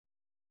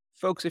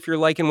Folks, if you're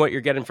liking what you're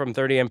getting from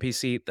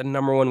 30MPC, the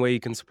number one way you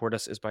can support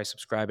us is by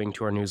subscribing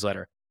to our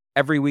newsletter.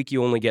 Every week,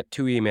 you only get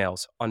 2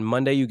 emails. On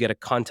Monday, you get a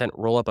content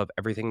roll-up of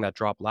everything that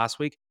dropped last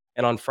week.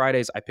 And on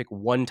Fridays, I pick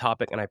one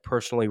topic and I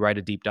personally write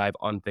a deep dive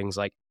on things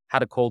like how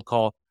to cold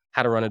call,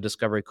 how to run a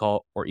discovery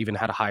call, or even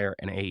how to hire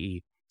an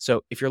AE.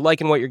 So if you're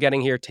liking what you're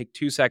getting here, take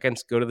 2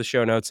 seconds, go to the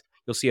show notes.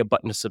 You'll see a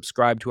button to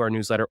subscribe to our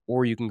newsletter,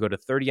 or you can go to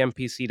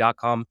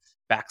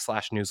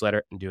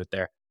 30mpc.com/newsletter and do it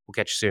there. We'll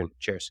catch you soon.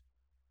 Cheers.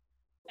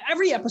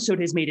 Every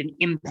episode has made an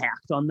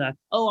impact on I'm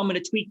going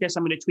to tweak this,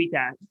 I'm going to tweak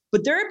that.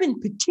 But there have been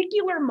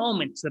particular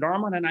moments that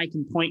Armand and I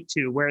can point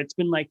to where it's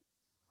been like,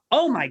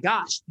 oh my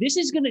gosh, this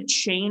is going to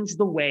change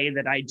the way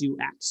that I do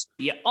X.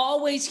 You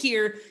always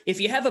hear,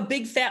 if you have a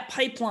big fat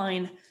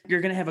pipeline,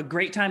 you're going to have a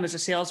great time as a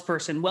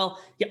salesperson.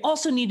 Well, you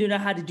also need to know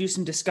how to do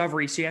some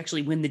discovery so you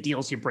actually win the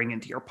deals you bring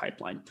into your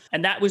pipeline.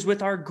 And that was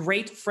with our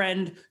great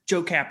friend,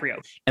 Joe Caprio.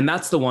 And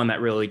that's the one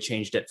that really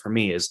changed it for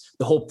me, is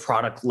the whole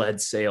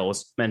product-led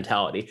sales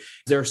mentality.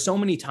 There are so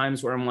many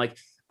times where I'm like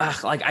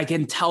I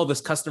can tell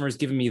this customer is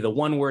giving me the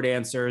one-word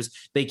answers.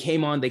 They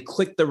came on, they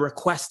clicked the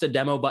request a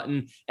demo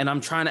button, and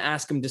I'm trying to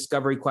ask them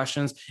discovery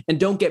questions. And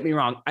don't get me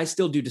wrong, I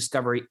still do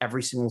discovery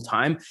every single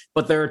time.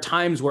 But there are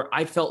times where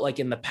I felt like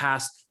in the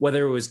past,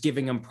 whether it was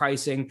giving them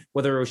pricing,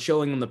 whether it was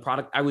showing them the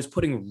product, I was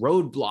putting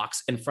roadblocks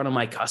in front of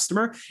my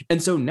customer.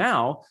 And so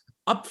now,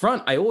 up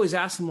front, I always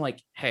ask them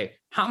like, hey,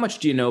 how much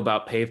do you know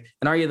about Pave?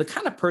 And are you the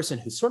kind of person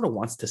who sort of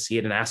wants to see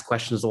it and ask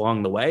questions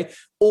along the way?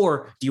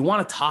 Or do you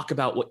want to talk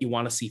about what you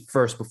want to see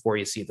first before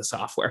you see the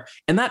software?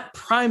 And that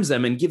primes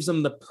them and gives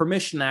them the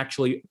permission to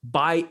actually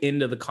buy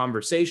into the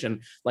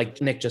conversation,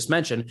 like Nick just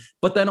mentioned.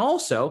 But then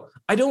also,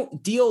 I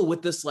don't deal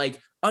with this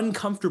like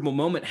uncomfortable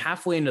moment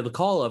halfway into the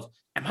call of,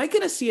 am I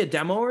going to see a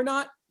demo or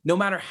not? No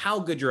matter how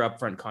good your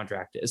upfront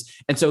contract is.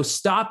 And so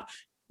stop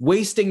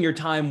wasting your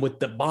time with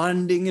the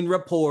bonding and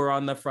rapport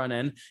on the front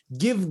end,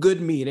 give good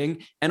meeting,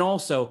 and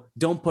also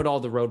don't put all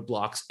the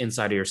roadblocks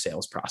inside of your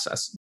sales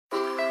process.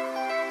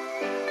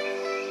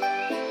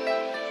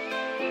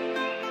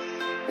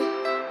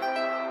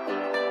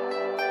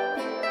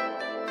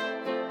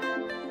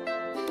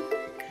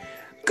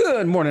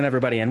 Good morning,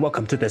 everybody, and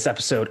welcome to this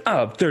episode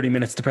of 30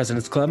 Minutes to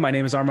President's Club. My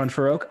name is Armand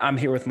Farouk. I'm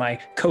here with my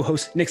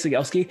co-host, Nick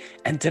Sigelski,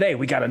 and today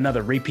we got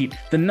another repeat,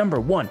 the number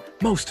one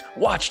most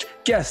watched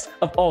guest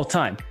of all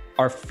time,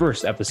 our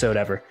first episode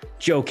ever,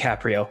 Joe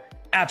Caprio.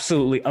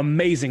 Absolutely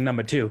amazing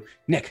number 2.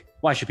 Nick,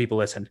 why should people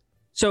listen?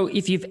 So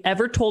if you've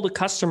ever told a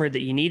customer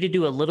that you need to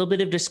do a little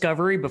bit of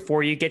discovery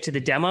before you get to the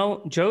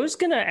demo, Joe's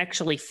going to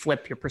actually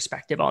flip your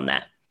perspective on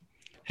that.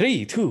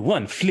 3, 2,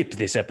 1, flip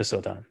this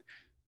episode on.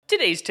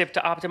 Today's tip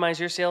to optimize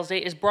your sales day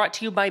is brought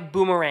to you by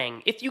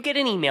Boomerang. If you get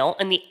an email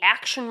and the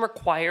action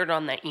required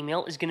on that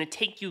email is going to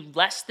take you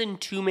less than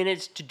 2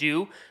 minutes to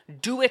do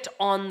it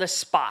on the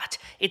spot.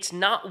 It's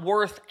not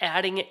worth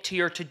adding it to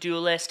your to-do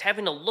list,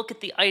 having to look at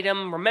the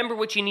item, remember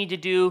what you need to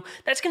do.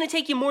 That's going to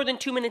take you more than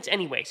 2 minutes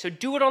anyway, so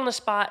do it on the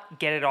spot,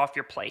 get it off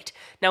your plate.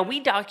 Now, we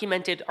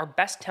documented our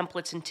best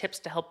templates and tips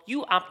to help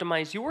you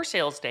optimize your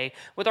sales day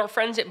with our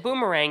friends at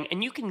Boomerang,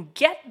 and you can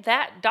get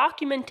that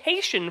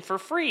documentation for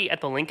free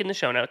at the link in the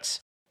show notes.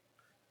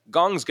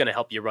 Gong's going to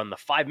help you run the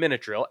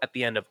 5-minute drill at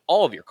the end of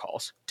all of your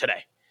calls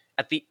today.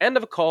 At the end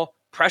of a call,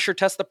 pressure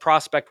test the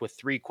prospect with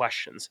 3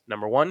 questions.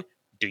 Number 1,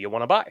 do you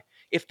want to buy?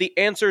 If the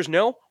answer is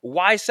no,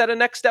 why set a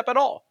next step at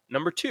all?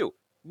 Number 2,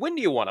 when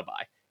do you want to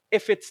buy?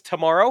 If it's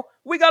tomorrow,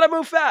 we got to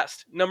move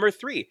fast. Number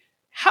 3,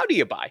 how do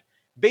you buy?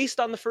 Based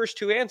on the first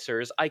 2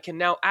 answers, I can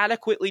now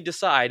adequately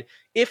decide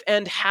if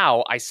and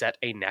how I set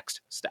a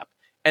next step.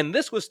 And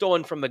this was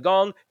stolen from the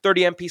Gong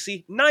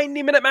 30MPC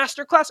 90-minute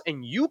masterclass,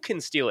 and you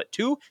can steal it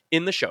too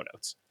in the show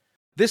notes.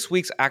 This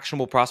week's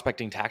actionable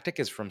prospecting tactic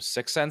is from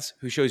 6 Sense,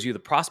 who shows you the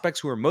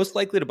prospects who are most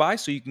likely to buy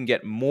so you can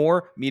get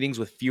more meetings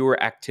with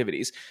fewer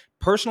activities.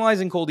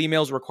 Personalizing cold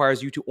emails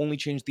requires you to only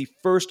change the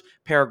first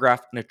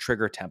paragraph in a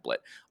trigger template.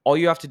 All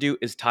you have to do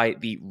is tie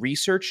the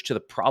research to the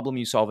problem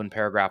you solve in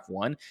paragraph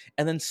 1,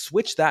 and then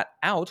switch that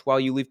out while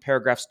you leave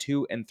paragraphs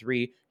 2 and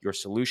 3, your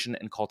solution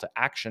and call to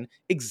action,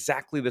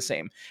 exactly the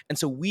same. And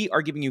so we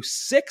are giving you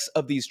 6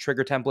 of these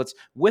trigger templates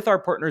with our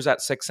partners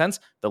at 6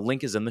 Sense. The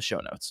link is in the show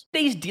notes.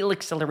 Today's deal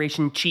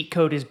acceleration cheat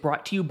code is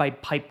brought to you by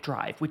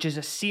Pipedrive, which is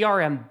a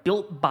CRM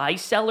built by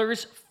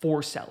sellers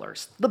for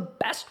sellers. The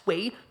best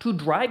way to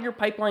drive your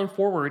pipeline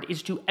forward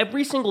is to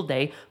every single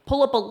day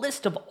pull up a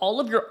list of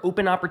all of your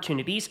open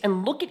opportunities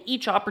and look at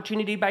each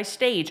opportunity by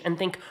stage and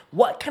think,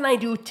 what can I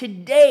do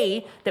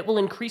today that will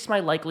increase my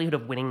likelihood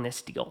of winning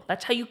this deal?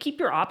 That's how you keep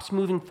your ops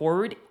moving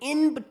forward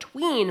in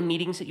between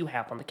meetings that you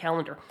have on the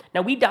calendar.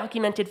 Now, we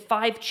documented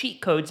 5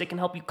 cheat codes that can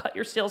help you cut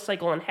your sales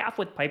cycle in half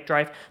with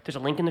Pipedrive. There's a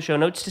link in the show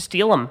notes to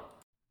steal them.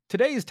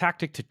 Today's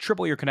tactic to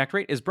triple your connect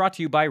rate is brought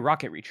to you by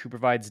RocketReach, who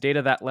provides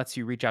data that lets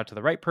you reach out to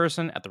the right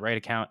person at the right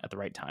account at the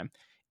right time.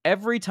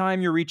 Every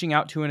time you're reaching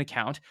out to an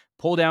account,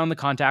 pull down the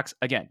contacts.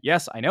 Again,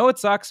 yes, I know it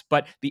sucks,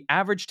 but the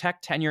average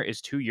tech tenure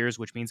is 2 years,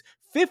 which means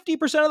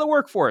 50% of the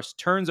workforce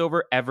turns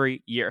over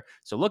every year.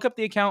 So look up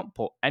the account,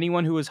 pull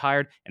anyone who was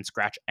hired, and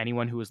scratch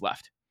anyone who was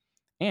left.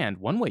 And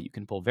one way you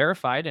can pull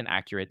verified and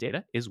accurate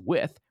data is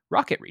with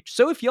Rocket Reach.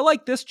 So if you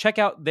like this, check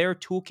out their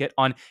toolkit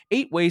on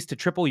 8 ways to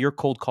triple your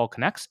cold call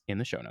connects in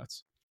the show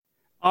notes.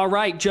 All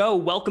right, Joe,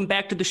 welcome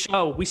back to the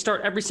show. We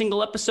start every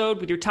single episode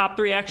with your top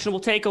 3 actionable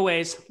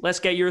takeaways. Let's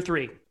get your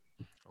 3.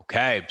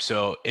 Okay,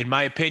 so in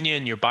my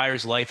opinion, your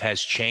buyer's life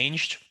has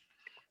changed.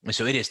 And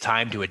so it is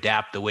time to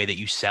adapt the way that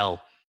you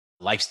sell.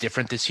 Life's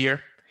different this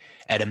year.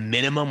 At a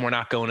minimum, we're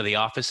not going to the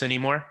office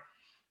anymore.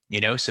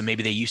 So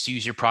maybe they used to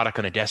use your product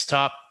on a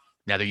desktop.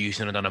 Now they're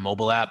using it on a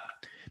mobile app.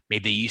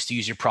 Maybe they used to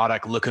use your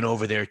product looking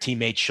over their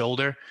teammate's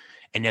shoulder.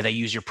 And now they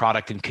use your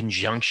product in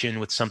conjunction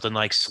with something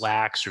like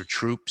Slacks or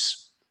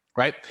Troops,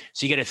 right?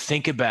 So you got to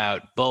think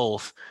about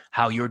both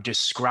how you're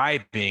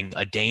describing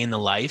a day in the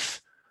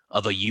life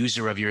of a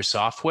user of your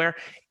software,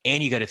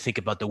 and you got to think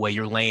about the way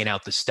you're laying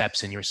out the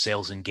steps in your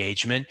sales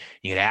engagement.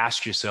 You got to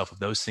ask yourself if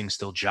those things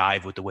still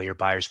jive with the way your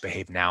buyers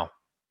behave now.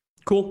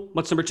 Cool.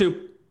 What's number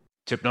 2?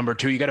 Tip number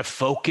 2, you got to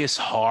focus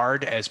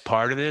hard as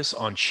part of this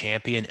on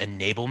champion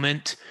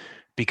enablement,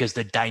 because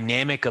the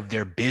dynamic of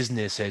their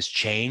business has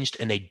changed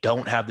and they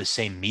don't have the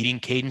same meeting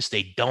cadence.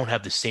 They don't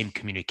have the same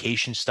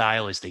communication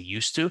style as they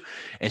used to.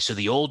 And so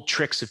the old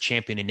tricks of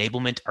champion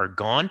enablement are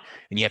gone,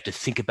 and you have to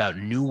think about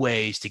new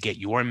ways to get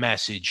your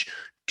message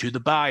to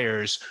the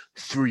buyers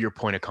through your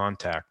point of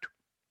contact.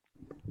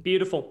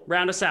 Beautiful.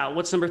 Round us out.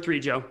 What's number 3,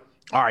 Joe?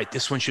 All right,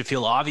 this one should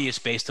feel obvious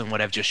based on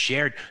what I've just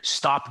shared.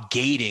 Stop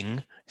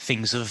gating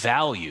things of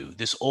value.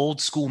 This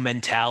old school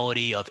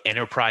mentality of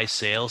enterprise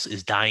sales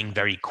is dying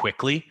very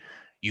quickly.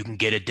 You can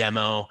get a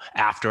demo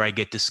after I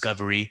get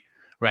discovery,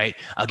 right?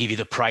 I'll give you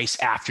the price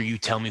after you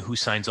tell me who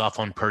signs off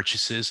on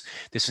purchases.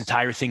 This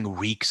entire thing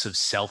reeks of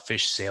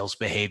selfish sales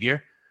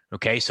behavior.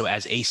 Okay, so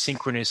as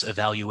asynchronous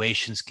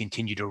evaluations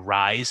continue to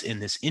rise in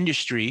this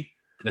industry,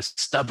 the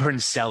stubborn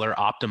seller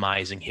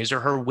optimizing his or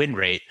her win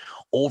rate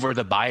over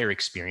the buyer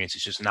experience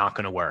is just not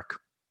going to work.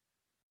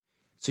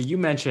 So you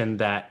mentioned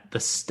that the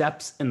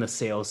steps in the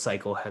sales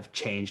cycle have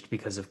changed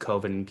because of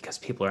COVID and because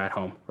people are at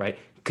home, right?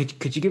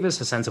 Could you give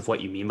us a sense of what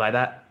you mean by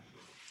that?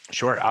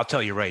 Sure. I'll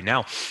tell you right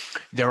now,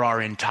 there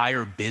are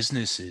entire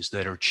businesses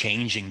that are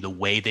changing the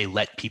way they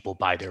let people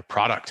buy their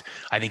product.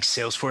 I think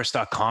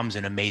Salesforce.com is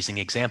an amazing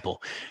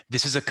example.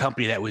 This is a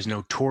company that was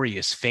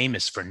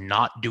famous for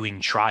not doing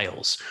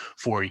trials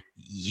for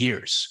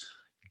years.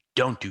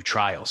 Don't do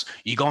trials.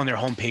 You go on their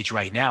homepage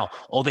right now,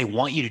 all they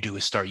want you to do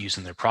is start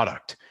using their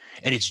product.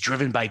 And it's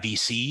driven by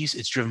VCs.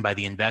 It's driven by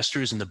the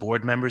investors and the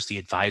board members, the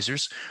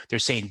advisors. They're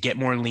saying, get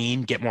more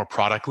lean, get more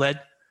product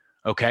led.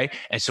 Okay.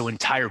 And so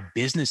entire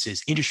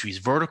businesses, industries,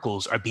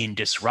 verticals are being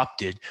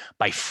disrupted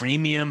by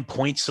freemium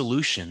point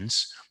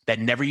solutions that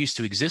never used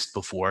to exist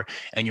before.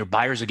 And your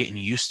buyers are getting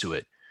used to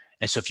it.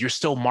 And so if you're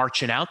still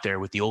marching out there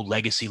with the old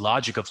legacy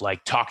logic of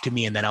like, talk to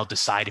me and then I'll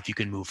decide if you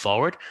can move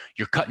forward,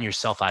 you're cutting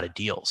yourself out of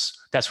deals.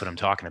 That's what I'm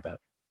talking about.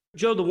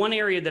 Joe, the one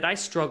area that I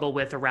struggle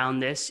with around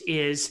this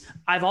is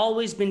I've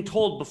always been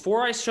told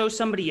before I show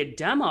somebody a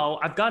demo,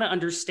 I've got to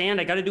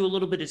understand, I got to do a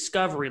little bit of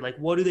discovery. Like,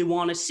 what do they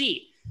want to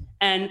see?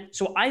 And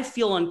so I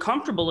feel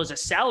uncomfortable as a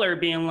seller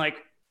being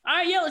like, all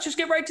right, yeah, let's just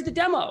get right to the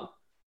demo.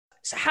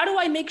 So how do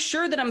I make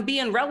sure that I'm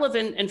being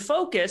relevant and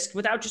focused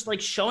without just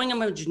like showing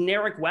them a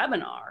generic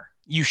webinar?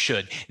 You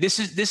should. This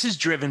is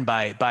driven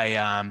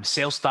by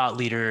sales thought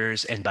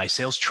leaders and by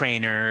sales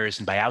trainers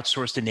and by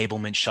outsourced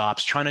enablement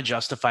shops trying to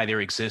justify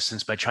their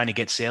existence by trying to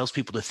get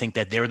salespeople to think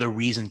that they're the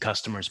reason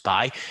customers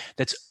buy.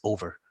 That's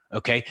over.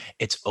 Okay,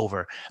 it's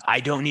over. I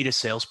don't need a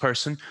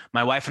salesperson.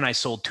 My wife and I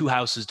sold 2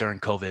 houses during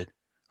COVID.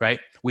 Right?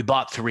 We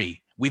bought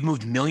 3. We've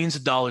moved millions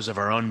of dollars of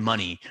our own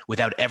money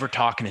without ever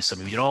talking to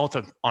somebody. We did all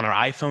on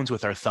our iPhones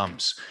with our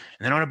thumbs.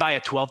 And then I want to buy a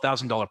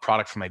 $12,000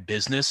 product for my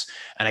business.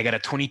 And I got a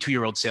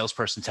 22-year-old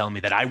salesperson telling me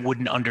that I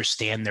wouldn't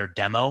understand their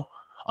demo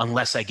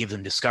unless I give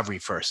them discovery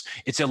first.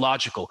 It's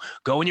illogical.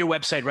 Go on your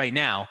website right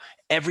now.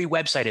 Every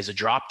website has a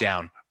drop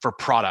down for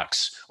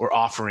products or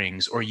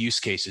offerings or use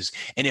cases,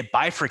 and it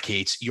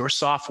bifurcates your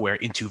software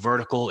into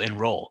vertical and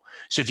role.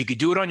 So if you could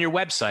do it on your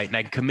website and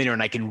I can come in here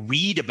and I can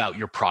read about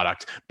your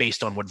product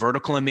based on what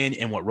vertical I'm in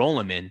and what role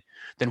I'm in,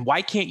 then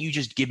why can't you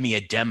just give me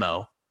a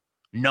demo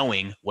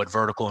knowing what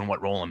vertical and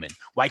what role I'm in?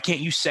 Why can't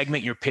you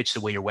segment your pitch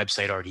the way your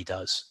website already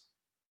does?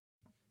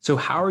 So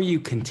how are you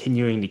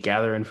continuing to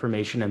gather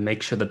information and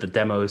make sure that the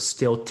demo is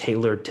still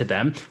tailored to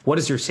them? What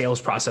does your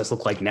sales process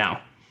look like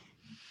now?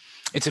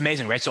 It's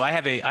amazing, right? So I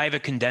have a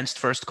condensed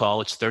first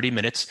call. It's 30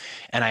 minutes.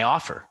 And I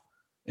offer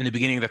in the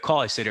beginning of the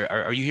call, I said,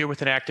 are you here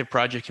with an active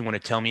project you want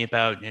to tell me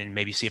about and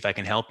maybe see if I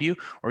can help you?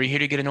 Or are you here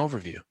to get an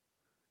overview?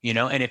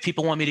 And if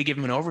people want me to give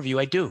them an overview,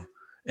 I do.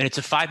 And it's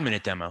a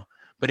 5-minute demo.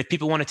 But if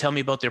people want to tell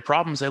me about their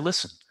problems, I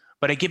listen.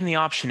 But I give them the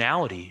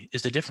optionality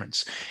is the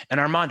difference. And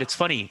Armand, it's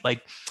funny,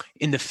 like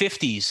in the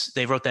 50s,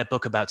 they wrote that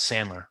book about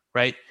Sandler,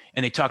 right?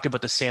 And they talked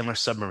about the Sandler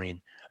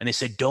submarine. And they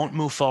said, don't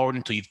move forward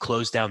until you've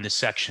closed down this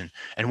section.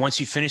 And once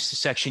you finish the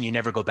section, you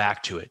never go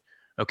back to it.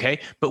 Okay.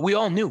 But we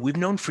all knew, we've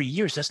known for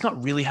years, that's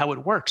not really how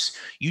it works.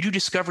 You do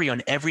discovery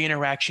on every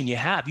interaction you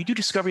have. You do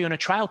discovery on a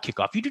trial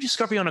kickoff. You do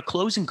discovery on a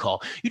closing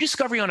call. You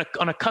discovery on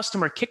a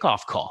customer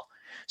kickoff call.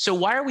 So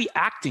why are we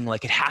acting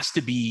like it has to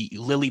be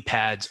lily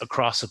pads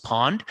across a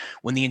pond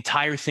when the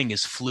entire thing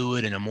is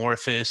fluid and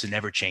amorphous and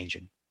ever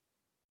changing?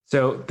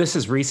 So this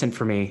is recent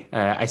for me.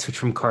 I switched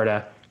from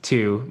Carta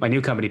to my new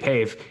company,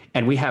 Pave,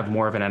 and we have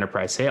more of an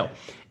enterprise sale.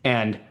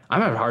 And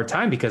I'm having a hard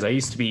time because I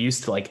used to be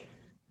used to like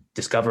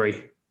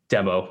discovery,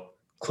 demo,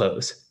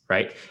 close,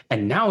 right?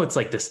 And now it's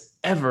like this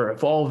ever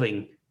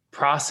evolving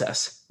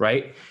process,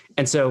 right?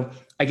 And so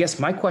I guess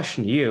my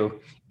question to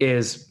you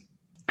is,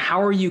 how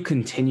are you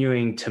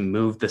continuing to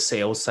move the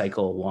sales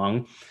cycle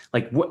along?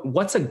 Like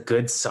what's a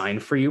good sign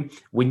for you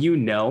when you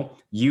know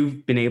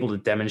you've been able to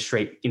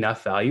demonstrate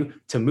enough value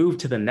to move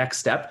to the next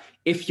step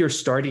if you're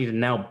starting to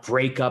now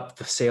break up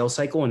the sales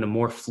cycle into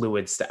more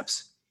fluid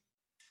steps?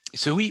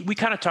 So we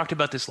kind of talked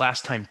about this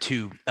last time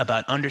too,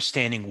 about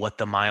understanding what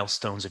the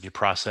milestones of your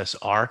process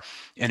are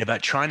and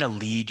about trying to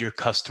lead your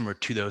customer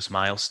to those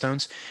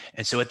milestones.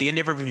 And so at the end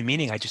of every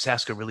meeting, I just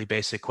ask a really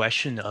basic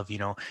question of,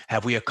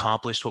 have we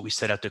accomplished what we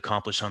set out to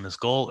accomplish on this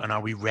goal? And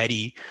are we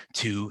ready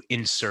to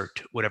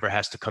insert whatever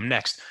has to come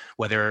next?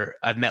 Whether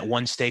I've met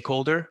one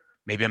stakeholder,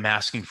 maybe I'm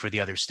asking for the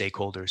other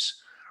stakeholders.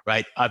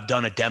 Right? I've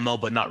done a demo,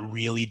 but not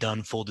really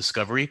done full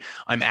discovery.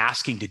 I'm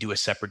asking to do a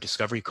separate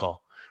discovery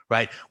call.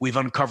 Right? We've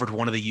uncovered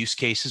one of the use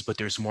cases, but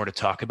there's more to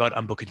talk about.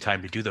 I'm booking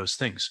time to do those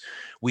things.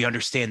 We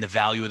understand the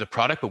value of the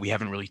product, but we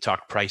haven't really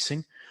talked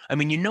pricing. I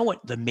mean, you know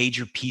what the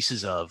major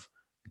pieces of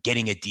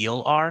getting a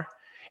deal are?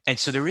 And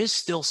so there is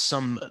still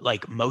some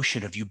like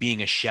motion of you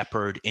being a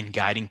shepherd in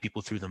guiding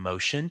people through the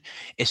motion.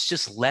 It's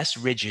just less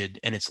rigid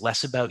and it's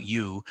less about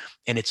you.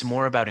 And it's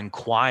more about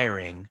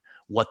inquiring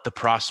what the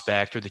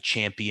prospect or the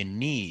champion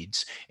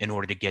needs in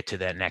order to get to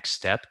that next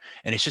step.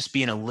 And it's just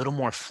being a little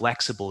more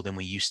flexible than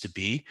we used to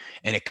be.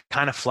 And it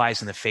kind of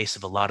flies in the face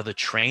of a lot of the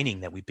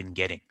training that we've been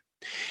getting.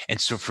 And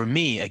so for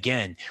me,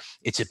 again,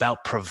 it's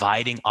about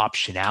providing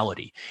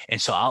optionality. And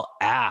so I'll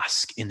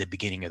ask in the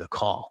beginning of the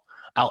call,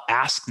 I'll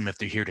ask them if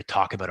they're here to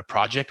talk about a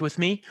project with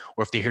me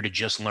or if they're here to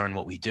just learn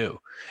what we do.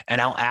 And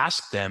I'll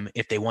ask them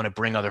if they want to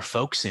bring other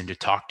folks in to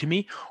talk to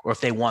me or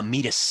if they want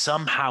me to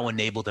somehow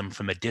enable them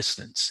from a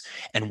distance.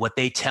 And what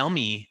they tell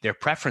me their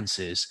preference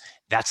is,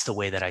 that's the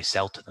way that I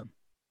sell to them.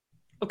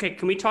 Okay,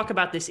 can we talk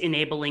about this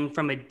enabling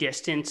from a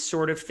distance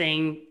sort of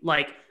thing?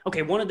 Like,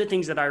 okay, one of the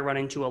things that I run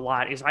into a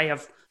lot is I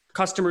have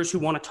customers who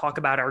want to talk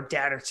about our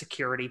data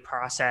security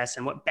process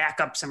and what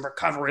backups and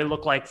recovery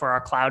look like for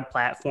our cloud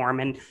platform.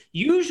 And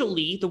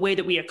usually the way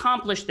that we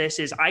accomplish this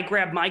is I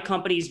grab my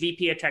company's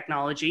VP of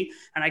technology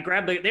and I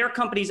grab their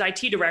company's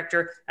IT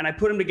director and I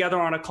put them together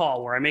on a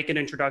call where I make an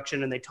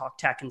introduction and they talk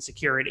tech and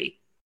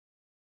security.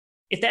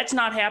 If that's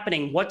not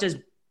happening, what does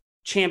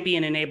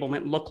champion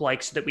enablement look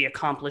like so that we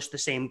accomplish the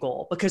same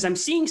goal? Because I'm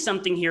seeing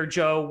something here,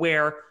 Joe,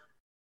 where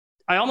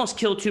I almost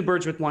kill two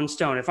birds with one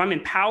stone. If I'm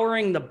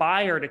empowering the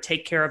buyer to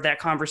take care of that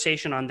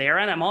conversation on their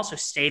end, I'm also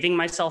saving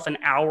myself an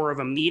hour of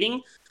a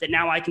meeting that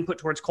now I can put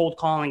towards cold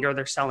calling or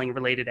other selling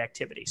related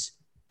activities.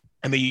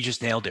 I mean, you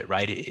just nailed it,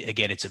 right?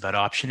 Again, it's about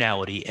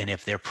optionality. And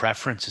if their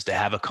preference is to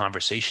have a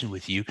conversation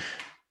with you,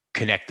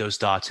 connect those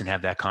dots and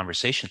have that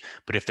conversation.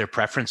 But if their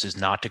preference is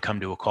not to come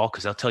to a call,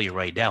 because I'll tell you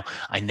right now,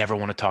 I never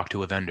want to talk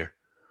to a vendor.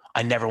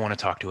 I never want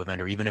to talk to a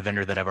vendor, even a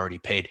vendor that I've already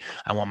paid.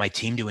 I want my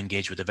team to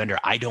engage with the vendor.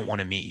 I don't want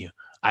to meet you.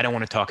 I don't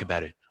want to talk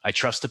about it. I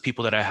trust the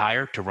people that I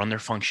hire to run their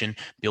function,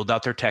 build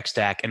out their tech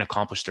stack, and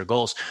accomplish their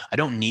goals. I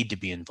don't need to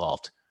be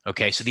involved.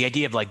 Okay. So the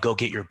idea of like, go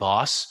get your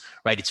boss,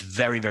 right? It's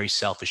very, very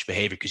selfish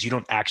behavior because you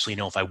don't actually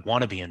know if I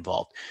want to be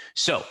involved.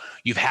 So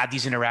you've had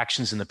these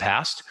interactions in the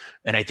past.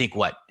 And I think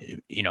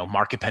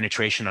market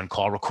penetration on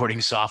call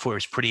recording software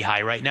is pretty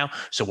high right now.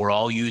 So we're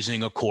all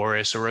using a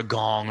Chorus or a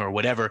Gong or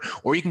whatever,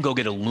 or you can go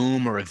get a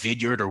Loom or a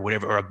Vidyard or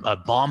whatever, or a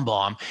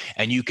BombBomb,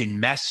 and you can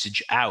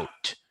message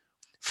out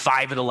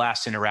 5 of the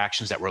last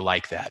interactions that were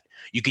like that.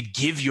 You could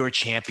give your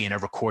champion a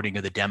recording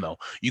of the demo.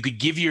 You could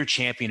give your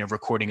champion a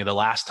recording of the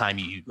last time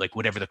you, like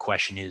whatever the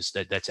question is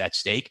that's at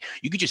stake.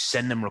 You could just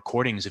send them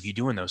recordings of you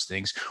doing those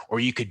things,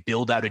 or you could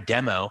build out a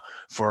demo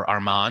for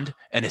Armand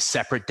and a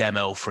separate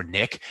demo for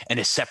Nick and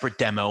a separate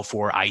demo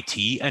for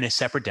IT and a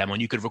separate demo.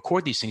 And you could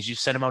record these things. You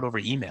send them out over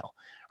email,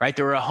 right?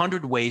 There are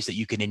 100 ways that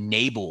you can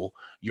enable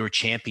your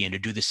champion to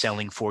do the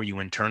selling for you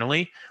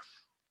internally.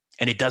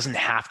 And it doesn't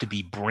have to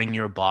be bring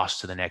your boss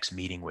to the next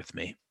meeting with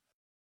me.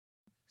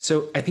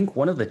 So I think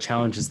one of the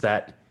challenges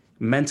that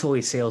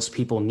mentally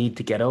salespeople need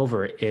to get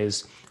over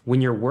is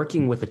when you're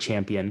working with a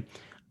champion,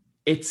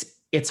 it's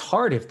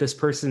hard if this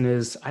person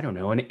is, I don't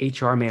know, an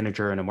HR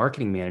manager and a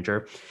marketing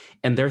manager,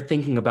 and they're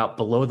thinking about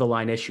below the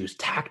line issues,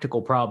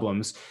 tactical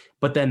problems,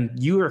 but then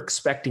you're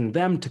expecting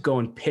them to go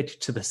and pitch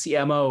to the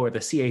CMO or the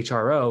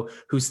CHRO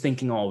who's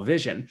thinking all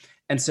vision.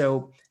 And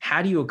so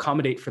how do you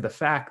accommodate for the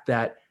fact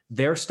that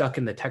they're stuck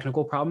in the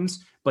technical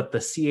problems, but the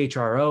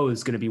CHRO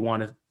is going to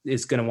want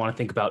to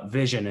think about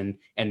vision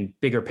and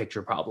bigger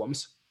picture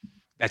problems?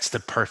 That's the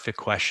perfect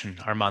question,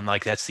 Armand.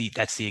 Like that's the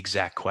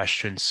exact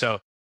question. So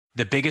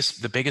the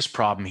biggest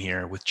problem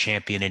here with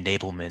champion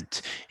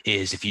enablement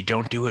is if you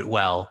don't do it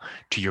well,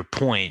 to your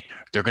point,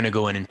 they're going to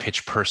go in and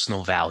pitch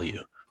personal value.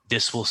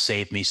 This will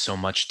save me so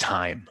much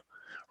time,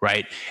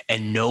 right?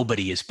 And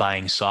nobody is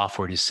buying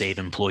software to save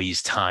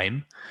employees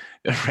time,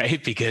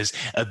 right? Because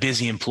a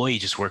busy employee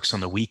just works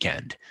on the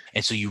weekend.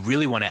 And so you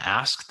really want to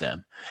ask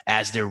them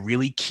as they're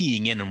really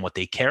keying in on what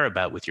they care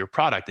about with your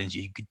product. And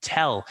you could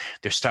tell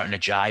they're starting to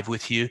jive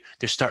with you.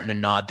 They're starting to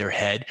nod their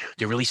head.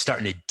 They're really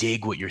starting to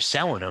dig what you're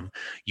selling them.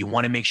 You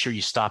want to make sure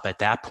you stop at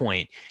that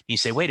point. And you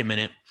say, wait a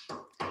minute,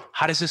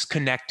 how does this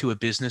connect to a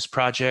business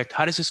project?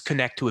 How does this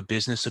connect to a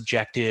business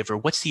objective? Or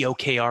what's the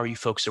OKR you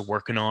folks are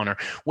working on? Or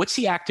what's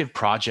the active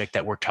project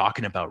that we're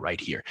talking about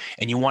right here?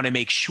 And you want to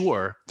make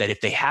sure that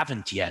if they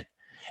haven't yet,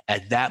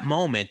 at that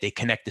moment, they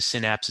connect the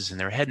synapses in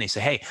their head and they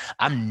say, hey,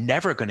 I'm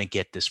never going to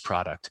get this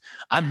product.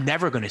 I'm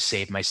never going to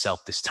save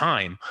myself this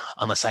time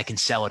unless I can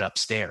sell it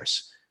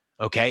upstairs.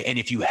 Okay. And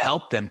if you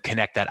help them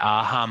connect that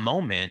aha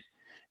moment,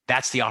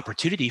 that's the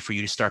opportunity for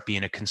you to start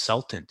being a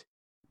consultant.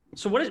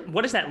 So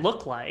what does that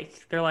look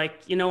like? They're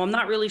like, I'm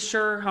not really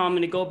sure how I'm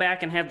going to go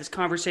back and have this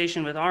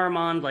conversation with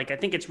Armand. Like, I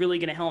think it's really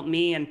going to help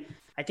me. And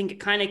I think it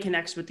kind of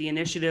connects with the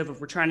initiative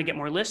of we're trying to get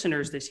more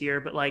listeners this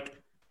year. But like,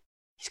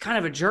 he's kind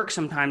of a jerk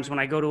sometimes when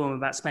I go to him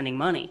about spending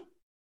money.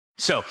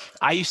 So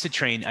I used to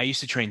train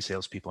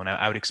salespeople, and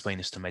I would explain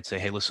this to them. I'd say,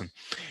 hey, listen,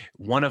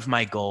 one of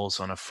my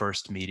goals on a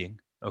first meeting,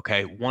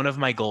 okay, one of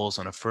my goals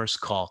on a first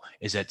call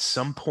is at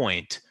some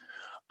point,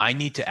 I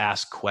need to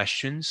ask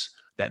questions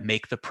that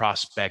make the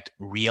prospect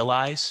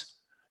realize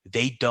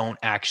they don't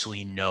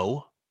actually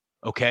know.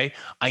 Okay.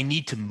 I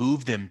need to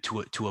move them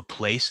to a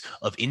place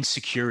of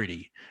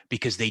insecurity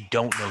because they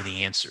don't know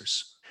the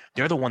answers.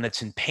 They're the one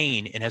that's in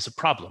pain and has a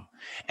problem.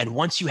 And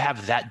once you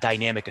have that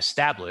dynamic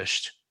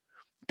established,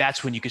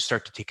 that's when you can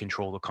start to take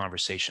control of the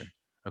conversation.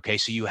 Okay.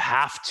 So you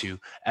have to,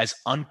 as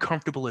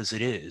uncomfortable as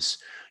it is,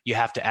 you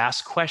have to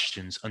ask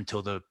questions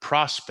until the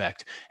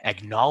prospect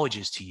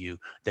acknowledges to you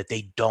that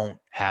they don't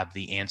have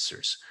the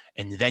answers.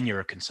 And then you're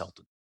a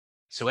consultant.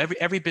 So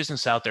every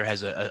business out there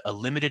has a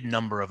limited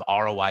number of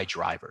ROI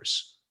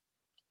drivers.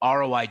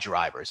 ROI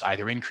drivers,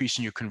 either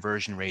increasing your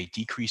conversion rate,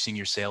 decreasing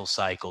your sales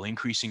cycle,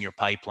 increasing your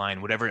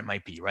pipeline, whatever it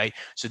might be, right?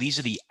 So these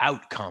are the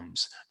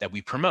outcomes that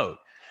we promote.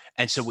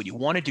 And so what you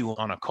want to do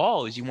on a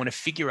call is you want to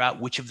figure out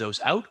which of those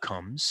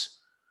outcomes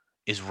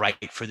is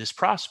right for this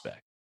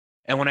prospect.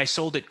 And when I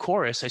sold at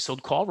Chorus, I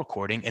sold call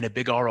recording, and a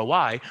big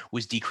ROI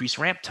was decreased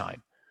ramp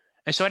time.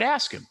 And so I'd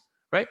ask him,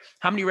 right?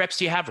 How many reps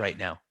do you have right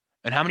now?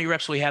 And how many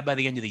reps will you have by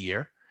the end of the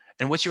year?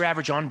 And what's your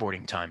average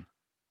onboarding time?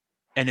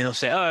 And they'll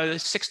say,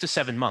 6 to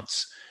 7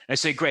 months. And I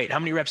say, great. How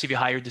many reps have you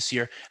hired this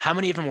year? How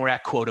many of them were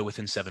at quota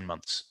within 7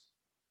 months?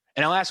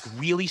 And I'll ask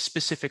really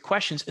specific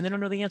questions, and they don't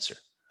know the answer.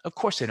 Of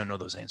course, they don't know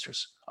those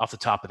answers off the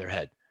top of their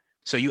head.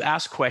 So you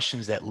ask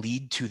questions that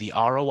lead to the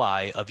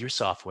ROI of your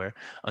software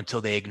until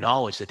they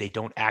acknowledge that they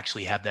don't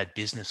actually have that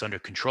business under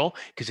control.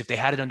 Because if they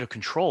had it under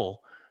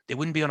control, they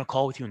wouldn't be on a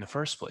call with you in the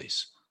first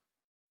place.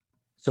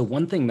 So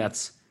one thing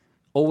that's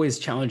always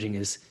challenging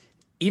is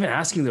even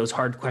asking those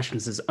hard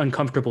questions is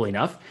uncomfortable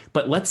enough.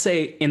 But let's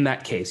say in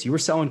that case, you were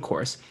selling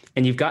course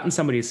and you've gotten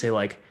somebody to say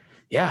like,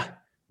 yeah,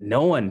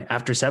 no one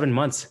after 7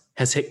 months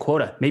has hit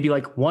quota, maybe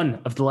like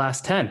one of the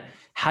last 10.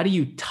 How do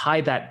you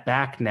tie that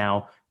back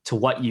now to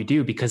what you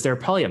do? Because there are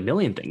probably a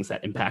million things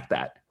that impact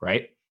that,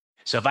 right?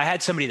 So if I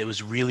had somebody that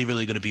was really,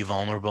 really going to be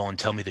vulnerable and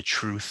tell me the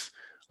truth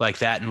like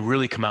that and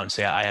really come out and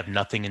say, I have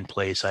nothing in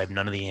place, I have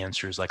none of the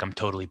answers, like I'm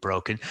totally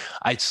broken,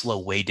 I'd slow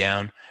way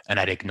down and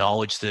I'd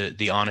acknowledge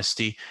the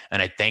honesty and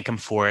I'd thank them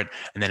for it.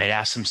 And then I'd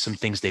ask them some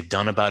things they've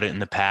done about it in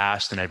the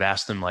past. And I'd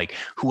ask them like,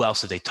 who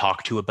else have they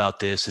talked to about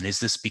this? And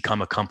is this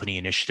become a company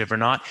initiative or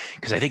not?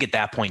 Because I think at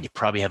that point, you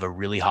probably have a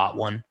really hot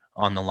one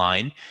on the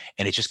line.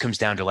 And it just comes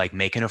down to like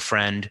making a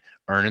friend,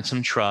 earning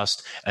some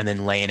trust, and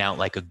then laying out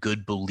like a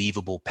good,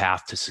 believable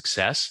path to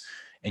success.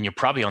 And you're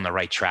probably on the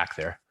right track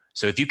there.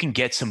 So if you can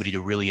get somebody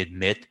to really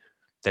admit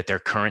that their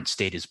current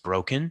state is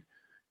broken,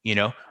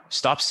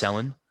 stop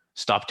selling,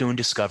 stop doing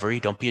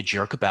discovery, don't be a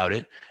jerk about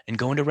it, and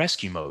go into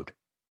rescue mode.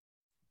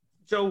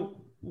 So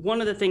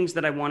one of the things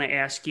that I want to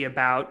ask you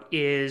about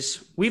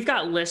is we've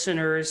got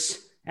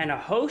listeners and a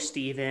host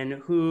even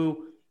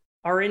who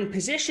are in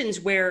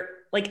positions where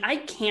like I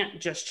can't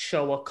just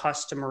show a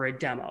customer a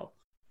demo.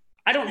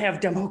 I don't have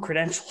demo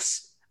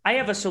credentials. I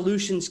have a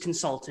solutions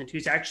consultant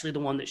who's actually the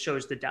one that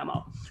shows the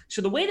demo.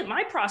 So the way that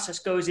my process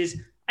goes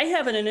is I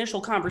have an initial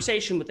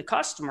conversation with the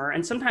customer,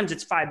 and sometimes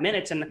it's 5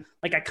 minutes. And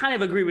like, I kind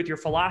of agree with your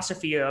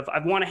philosophy of I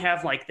want to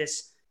have like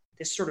this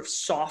sort of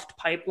soft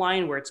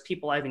pipeline where it's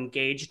people I've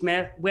engaged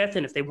with.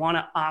 And if they want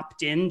to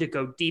opt in to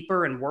go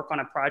deeper and work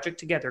on a project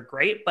together,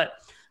 great. But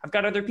I've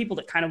got other people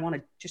that kind of want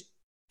to just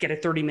get a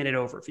 30-minute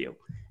overview.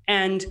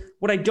 And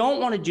what I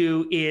don't want to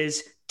do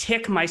is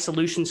tick my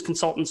solutions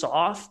consultants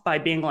off by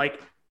being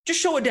like, just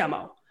show a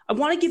demo. I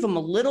want to give them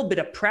a little bit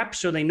of prep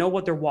so they know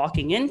what they're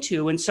walking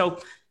into. And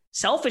so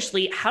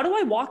selfishly, how do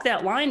I walk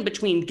that line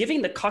between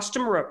giving the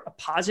customer a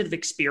positive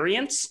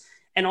experience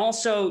and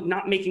also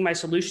not making my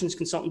solutions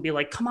consultant be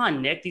like, come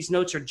on, Nick, these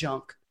notes are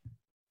junk?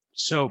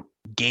 So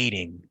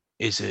gating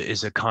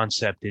is a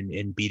concept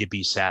in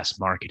B2B SaaS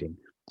marketing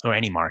or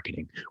any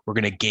marketing. We're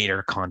going to gate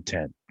our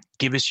content.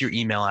 Give us your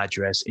email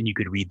address and you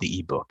could read the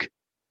ebook.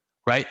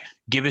 right?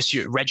 Give us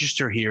your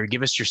register here,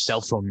 give us your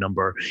cell phone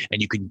number,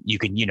 and you can,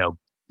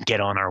 get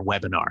on our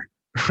webinar,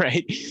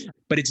 right?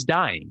 But it's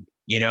dying,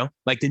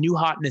 like the new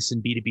hotness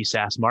in B2B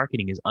SaaS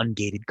marketing is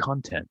ungated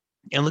content.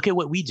 And look at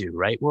what we do,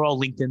 right? We're all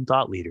LinkedIn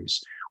thought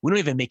leaders. We don't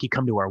even make you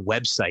come to our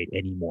website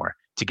anymore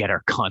to get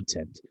our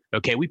content.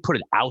 Okay. We put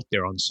it out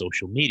there on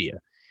social media,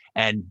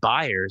 and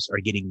buyers are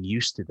getting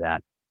used to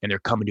that and they're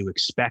coming to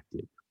expect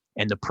it.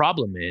 And the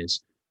problem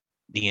is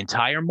the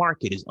entire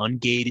market is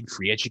ungated,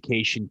 free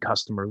education,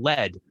 customer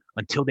led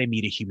until they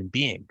meet a human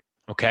being.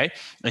 Okay.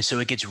 And so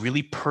it gets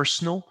really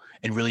personal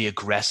and really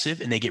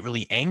aggressive, and they get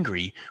really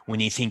angry when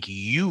they think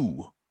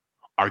you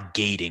are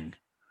gating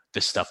the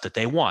stuff that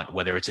they want,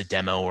 whether it's a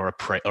demo or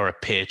a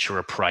pitch or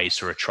a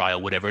price or a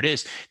trial, whatever it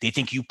is. They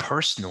think you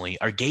personally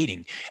are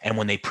gating. And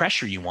when they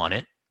pressure you on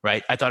it,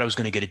 right? I thought I was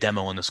going to get a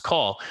demo on this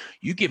call.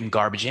 You give them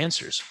garbage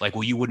answers like,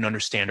 well, you wouldn't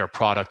understand our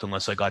product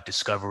unless I got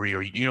discovery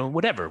or,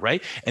 whatever,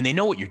 right? And they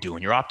know what you're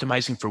doing. You're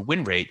optimizing for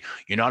win rate.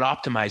 You're not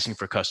optimizing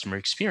for customer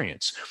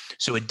experience.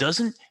 So it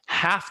doesn't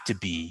have to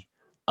be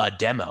a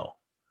demo,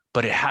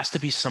 but it has to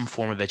be some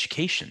form of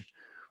education.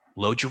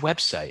 Load your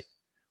website.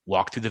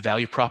 Walk through the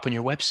value prop on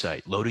your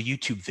website, load a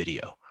YouTube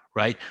video,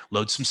 right?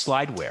 Load some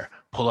slideware,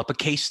 pull up a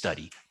case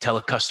study, tell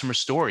a customer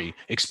story,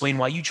 explain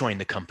why you joined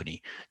the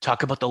company,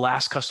 talk about the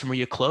last customer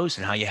you closed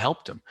and how you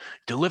helped them.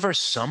 Deliver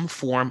some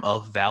form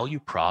of value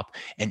prop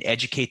and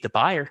educate the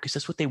buyer, because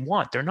that's what they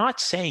want. They're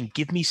not saying,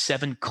 give me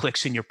 7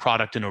 clicks in your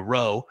product in a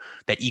row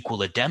that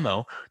equal a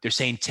demo. They're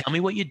saying, tell me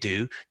what you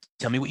do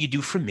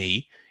for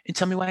me, and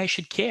tell me why I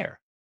should care.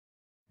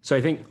 So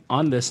I think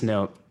on this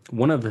note,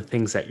 one of the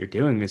things that you're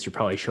doing is you're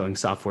probably showing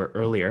software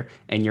earlier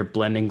and you're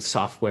blending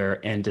software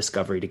and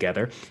discovery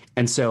together.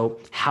 And so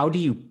how do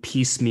you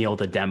piecemeal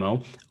the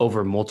demo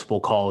over multiple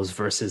calls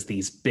versus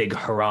these big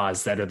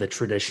hurrahs that are the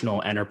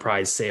traditional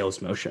enterprise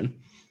sales motion?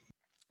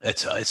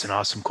 It's an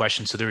awesome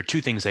question. So there are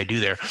 2 things I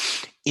do there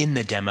in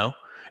the demo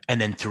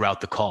and then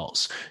throughout the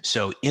calls.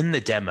 So in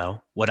the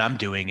demo, what I'm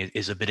doing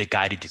is a bit of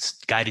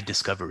guided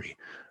discovery.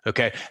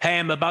 Okay. Hey,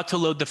 I'm about to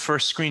load the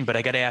first screen, but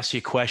I got to ask you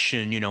a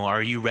question.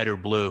 Are you red or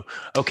blue?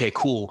 Okay,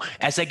 cool.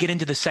 As I get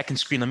into the second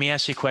screen, let me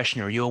ask you a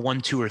question. Are you a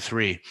 1, 2, or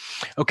 3?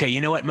 Okay. You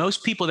know what?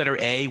 Most people that are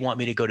A want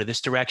me to go to this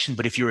direction,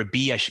 but if you're a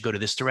B, I should go to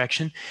this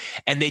direction.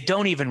 And they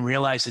don't even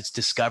realize it's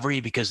discovery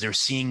because they're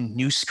seeing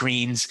new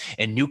screens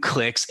and new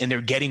clicks and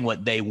they're getting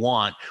what they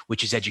want,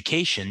 which is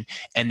education.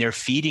 And they're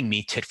feeding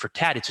me tit for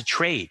tat. It's a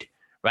trade.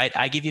 Right?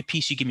 I give you a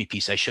piece, you give me a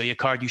piece. I show you a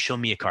card, you show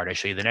me a card. I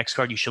show you the next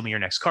card, you show me your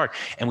next card,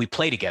 and we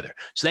play together.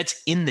 So that's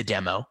in the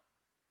demo.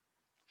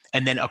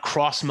 And then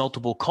across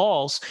multiple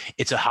calls,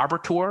 it's a harbor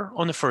tour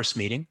on the first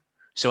meeting.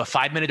 So a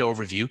 5-minute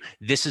overview.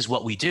 This is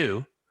what we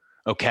do.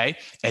 Okay.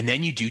 And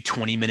then you do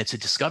 20 minutes of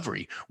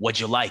discovery. What'd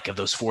you like of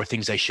those 4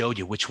 things I showed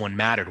you? Which one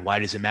mattered? Why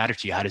does it matter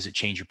to you? How does it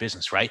change your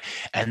business? Right.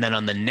 And then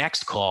on the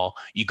next call,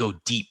 you go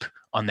deep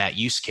on that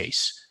use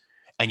case.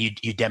 And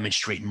you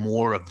demonstrate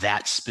more of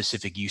that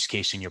specific use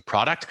case in your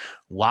product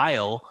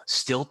while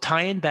still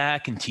tying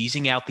back and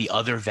teasing out the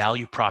other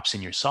value props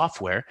in your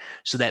software,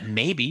 so that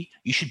maybe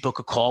you should book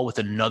a call with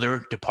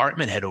another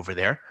department head over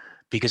there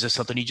because of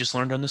something you just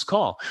learned on this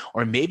call.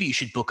 Or maybe you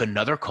should book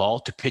another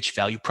call to pitch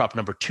value prop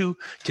number 2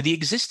 to the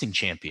existing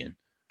champion,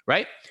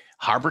 right?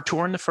 Harbor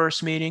tour in the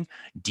first meeting,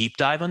 deep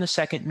dive on the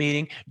second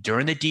meeting.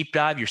 During the deep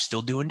dive, you're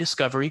still doing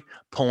discovery,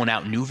 pulling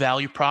out new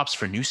value props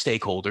for new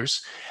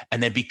stakeholders.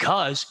 And then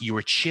because you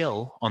were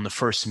chill on the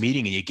first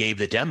meeting and you gave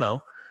the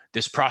demo,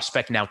 this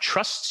prospect now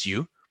trusts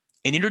you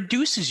and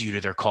introduces you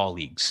to their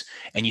colleagues.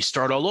 And you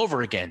start all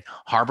over again.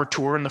 Harbor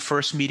tour in the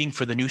first meeting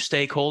for the new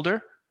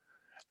stakeholder,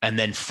 and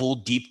then full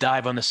deep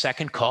dive on the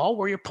second call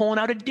where you're pulling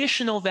out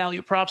additional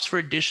value props for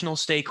additional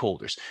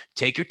stakeholders.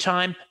 Take your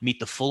time,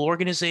 meet the full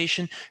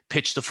organization,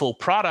 pitch the full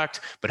product,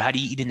 but how do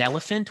you eat an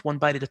elephant? 1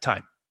 bite at a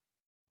time.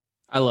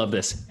 I love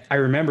this. I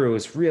remember it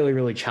was really,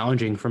 really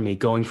challenging for me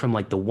going from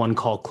like the 1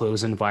 call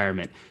close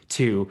environment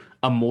to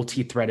a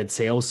multi-threaded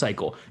sales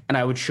cycle. And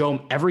I would show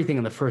them everything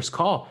in the first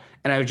call.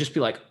 And I would just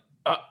be like,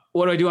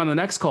 what do I do on the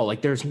next call?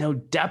 Like there's no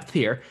depth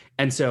here.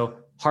 And so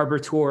harbor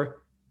tour,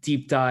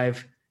 deep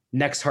dive,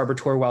 next harbor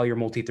tour while you're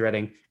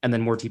multi-threading, and then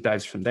more deep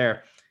dives from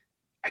there.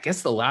 I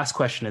guess the last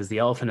question is the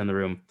elephant in the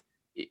room.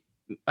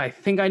 I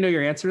think I know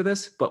your answer to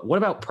this, but what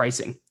about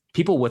pricing?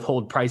 People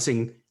withhold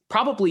pricing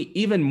probably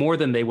even more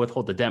than they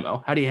withhold the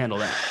demo. How do you handle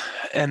that?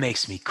 That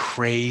makes me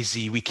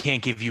crazy. We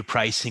can't give you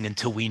pricing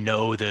until we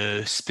know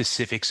the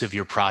specifics of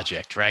your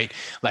project, right?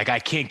 Like I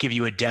can't give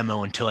you a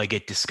demo until I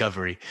get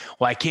discovery.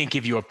 Well, I can't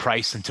give you a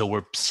price until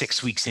we're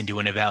 6 weeks into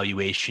an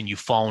evaluation. You've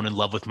fallen in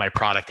love with my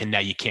product and now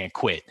you can't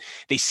quit.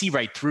 They see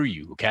right through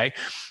you, okay?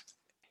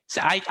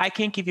 So I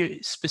can't give you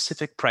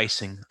specific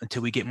pricing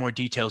until we get more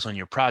details on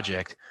your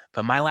project,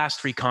 but my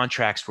last 3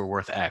 contracts were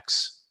worth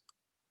X.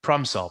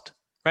 Problem solved,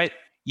 right?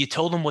 You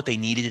told them what they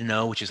needed to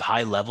know, which is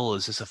high level.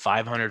 Is this a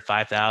 $500,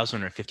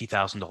 $5,000, or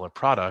 $50,000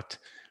 product,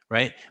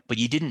 right? But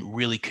you didn't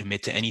really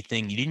commit to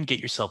anything. You didn't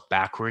get yourself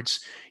backwards.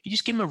 You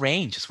just give them a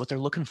range. It's what they're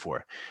looking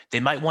for. They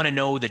might want to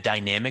know the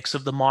dynamics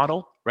of the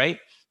model, right?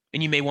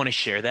 And you may want to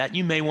share that.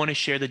 You may want to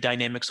share the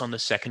dynamics on the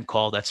second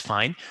call. That's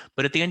fine.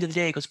 But at the end of the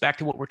day, it goes back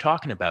to what we're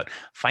talking about.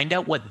 Find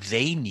out what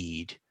they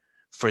need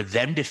for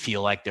them to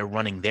feel like they're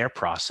running their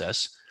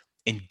process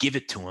and give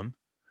it to them,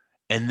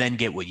 and then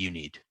get what you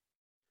need.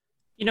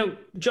 You know,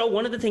 Joe,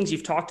 one of the things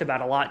you've talked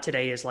about a lot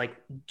today is like,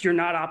 you're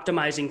not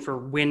optimizing for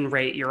win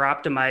rate, you're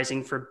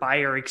optimizing for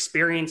buyer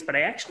experience. But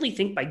I actually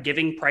think by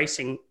giving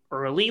pricing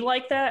early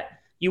like that,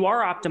 you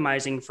are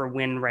optimizing for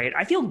win rate.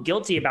 I feel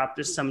guilty about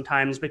this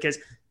sometimes because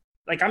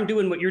like I'm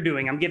doing what you're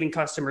doing. I'm giving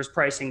customers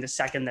pricing the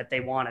second that they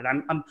want it.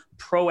 I'm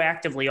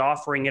proactively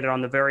offering it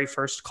on the very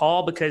first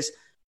call because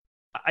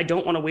I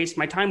don't want to waste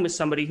my time with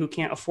somebody who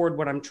can't afford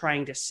what I'm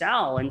trying to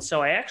sell. And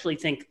so I actually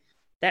think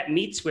that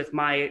meets with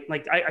my,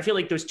 like, I feel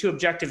like those two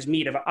objectives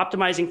meet of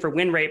optimizing for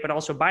win rate, but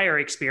also buyer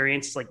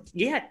experience. It's like,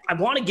 yeah, I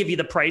want to give you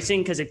the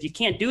pricing because if you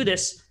can't do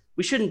this,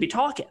 we shouldn't be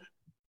talking.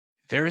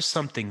 There is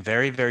something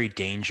very, very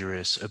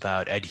dangerous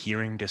about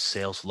adhering to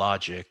sales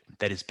logic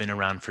that has been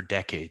around for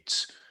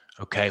decades.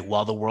 Okay.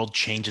 While the world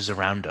changes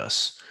around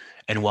us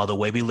and while the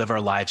way we live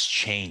our lives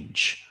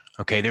change,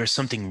 okay, there's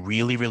something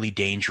really, really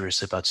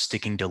dangerous about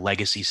sticking to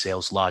legacy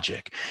sales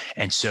logic.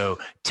 And so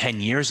 10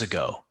 years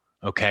ago,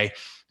 okay,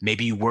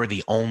 maybe you were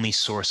the only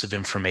source of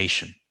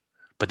information,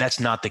 but that's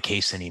not the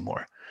case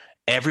anymore.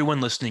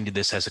 Everyone listening to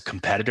this has a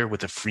competitor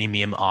with a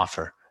freemium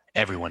offer.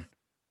 Everyone.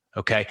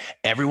 Okay.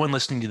 Everyone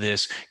listening to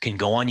this can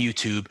go on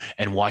YouTube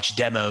and watch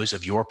demos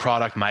of your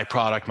product, my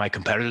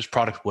competitor's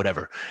product,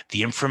 whatever.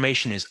 The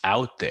information is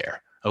out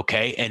there.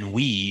 Okay. And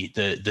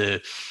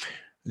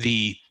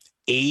the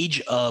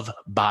age of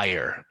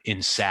buyer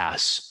in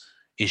SaaS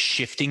is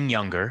shifting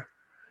younger.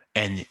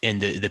 And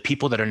the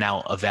people that are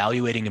now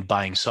evaluating and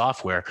buying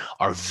software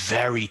are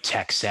very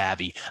tech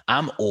savvy.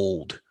 I'm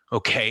old,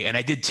 okay? And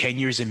I did 10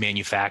 years in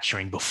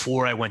manufacturing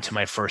before I went to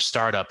my first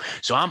startup.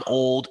 So I'm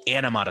old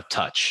and I'm out of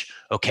touch,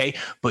 okay?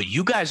 But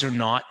you guys are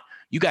not.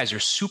 You guys are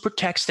super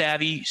tech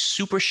savvy,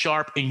 super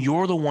sharp, and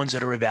you're the ones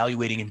that are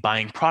evaluating and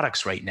buying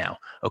products right now,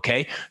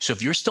 okay? So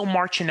if you're still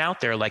marching out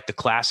there like the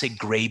classic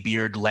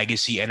graybeard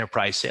legacy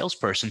enterprise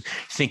salesperson,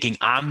 thinking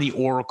I'm the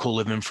oracle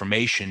of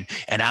information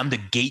and I'm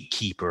the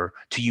gatekeeper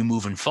to you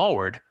moving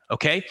forward,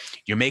 okay?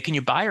 You're making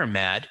your buyer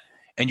mad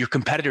and your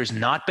competitor's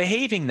not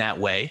behaving that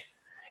way.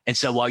 And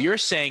so while you're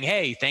saying,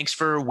 hey, thanks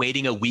for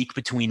waiting a week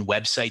between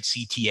website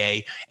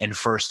CTA and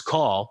first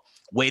call,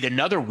 wait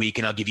another week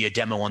and I'll give you a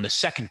demo on the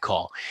second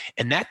call.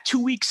 And that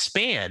 2-week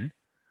span,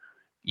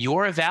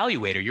 your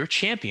evaluator, your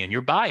champion,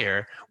 your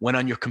buyer went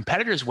on your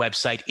competitor's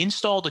website,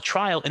 installed a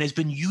trial, and has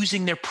been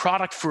using their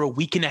product for a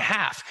week and a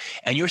half.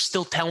 And you're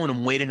still telling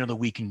them, wait another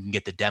week and you can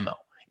get the demo.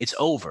 It's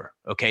over.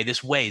 Okay.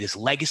 This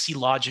legacy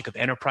logic of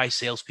enterprise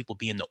salespeople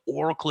being the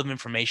oracle of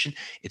information,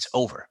 it's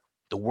over.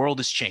 The world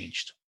has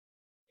changed.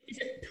 Is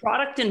it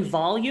product and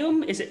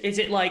volume? Is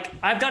it like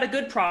I've got a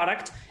good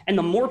product, and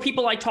the more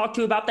people I talk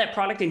to about that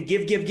product and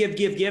give,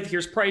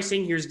 here's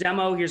pricing, here's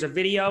demo, here's a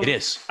video. It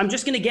is. I'm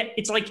just going to get,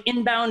 it's like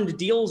inbound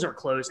deals are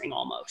closing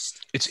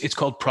almost. It's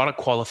called product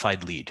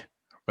qualified lead.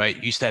 Right?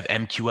 You used to have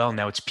MQL,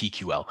 now it's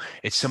PQL.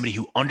 It's somebody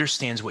who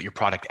understands what your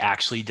product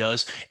actually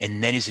does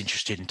and then is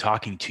interested in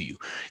talking to you.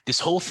 This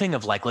whole thing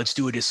of like, let's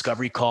do a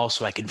discovery call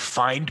so I can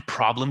find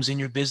problems in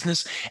your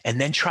business and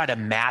then try to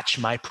match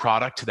my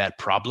product to that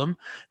problem.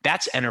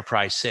 That's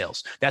enterprise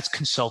sales. That's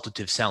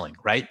consultative selling,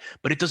 right?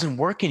 But it doesn't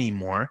work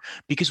anymore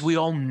because we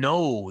all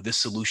know the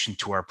solution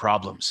to our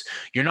problems.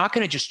 You're not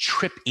going to just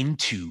trip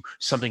into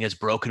something that's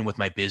broken with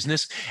my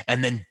business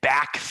and then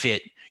backfit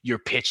your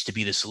pitch to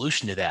be the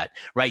solution to that,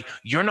 right?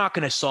 You're not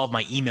going to solve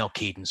my email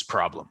cadence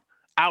problem.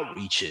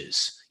 Outreach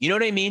is. You know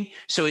what I mean?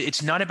 So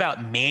it's not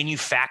about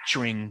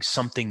manufacturing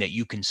something that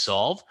you can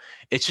solve.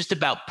 It's just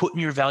about putting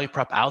your value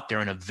prop out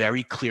there in a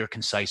very clear,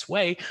 concise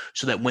way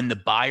so that when the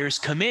buyers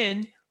come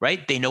in,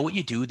 right, they know what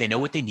you do, they know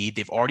what they need,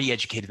 they've already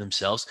educated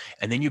themselves,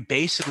 and then you're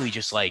basically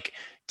just like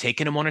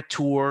taking them on a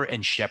tour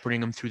and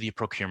shepherding them through the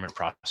procurement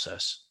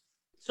process.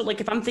 So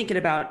like if I'm thinking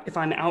about if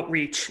I'm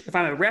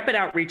a rep at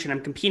outreach and I'm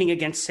competing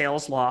against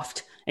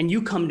SalesLoft and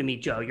you come to me,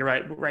 Joe, you're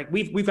right.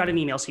 We've got an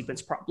email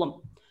sequence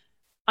problem.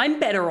 I'm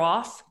better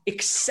off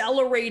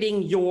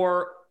accelerating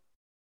your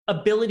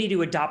ability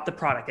to adopt the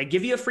product. I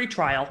give you a free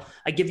trial.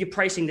 I give you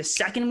pricing. The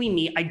second we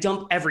meet, I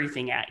dump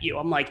everything at you.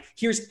 I'm like,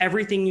 here's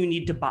everything you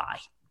need to buy.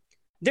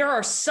 There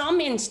are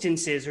some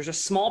instances, there's a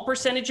small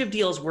percentage of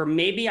deals where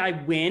maybe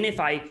I win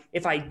if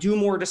I do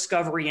more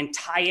discovery and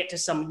tie it to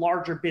some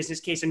larger business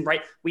case and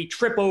we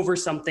trip over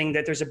something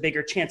that there's a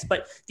bigger chance.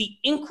 But the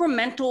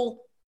incremental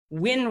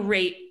win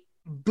rate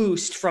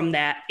boost from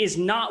that is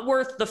not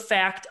worth the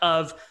fact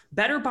of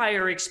better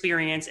buyer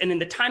experience. And in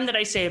the time that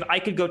I save, I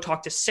could go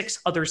talk to 6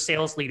 other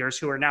sales leaders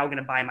who are now going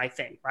to buy my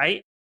thing,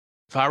 right?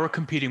 If I were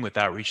competing with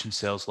Outreach and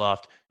Sales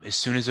Loft, as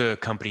soon as a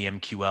company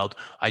MQL'd,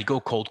 I'd go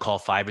cold call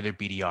 5 of their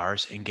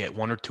BDRs and get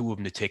 1 or 2 of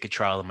them to take a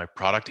trial of my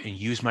product and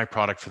use my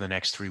product for the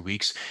next 3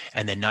 weeks,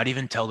 and then not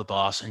even tell the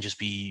boss and just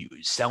be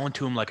selling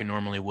to him like I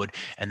normally would.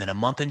 And then a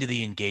month into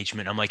the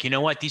engagement, I'm like, you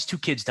know what? These 2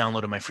 kids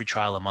downloaded my free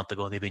trial a month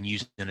ago. They've been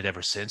using it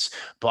ever since.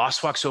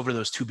 Boss walks over to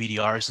those 2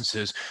 BDRs and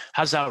says,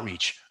 how's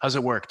Outreach? How's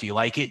it work? Do you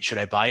like it? Should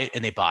I buy it?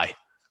 And they buy.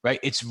 Right?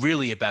 It's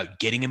really about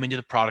getting them into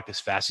the product as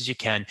fast as you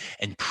can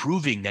and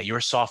proving that your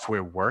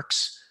software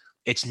works.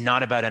 It's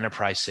not about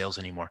enterprise sales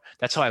anymore.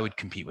 That's how I would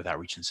compete with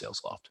Outreach and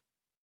Sales Loft.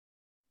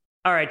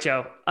 All right,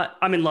 Joe,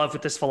 I'm in love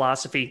with this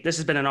philosophy. This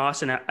has been an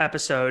awesome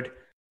episode.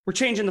 We're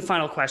changing the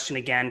final question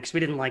again because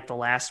we didn't like the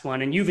last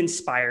one, and you've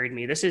inspired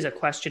me. This is a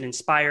question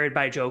inspired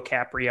by Joe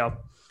Caprio.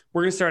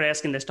 We're going to start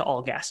asking this to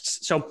all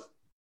guests. So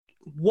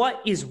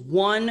what is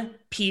one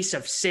piece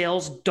of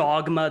sales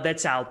dogma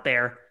that's out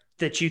there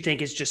that you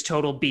think is just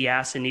total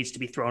BS and needs to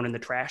be thrown in the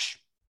trash?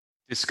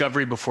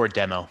 Discovery before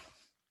demo,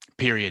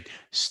 period.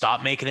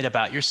 Stop making it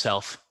about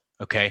yourself,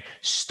 okay?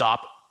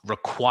 Stop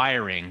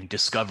requiring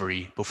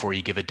discovery before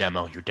you give a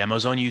demo. Your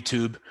demo's on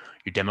YouTube,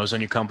 your demo's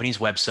on your company's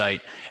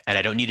website, and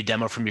I don't need a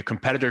demo from your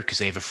competitor because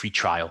they have a free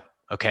trial.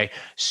 Okay,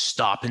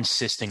 stop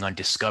insisting on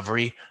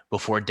discovery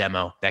before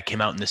demo. That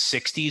came out in the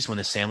 60s when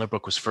the Sandler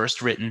book was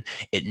first written.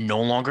 It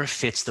no longer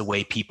fits the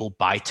way people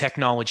buy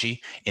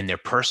technology in their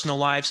personal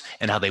lives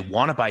and how they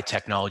want to buy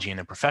technology in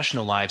their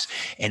professional lives.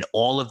 And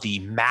all of the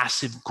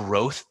massive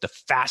growth, the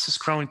fastest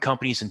growing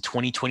companies in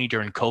 2020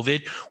 during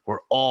COVID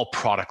were all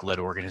product-led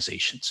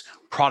organizations.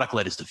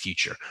 Product-led is the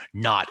future,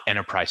 not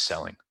enterprise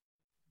selling.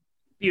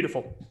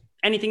 Beautiful.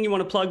 Anything you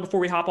want to plug before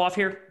we hop off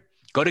here?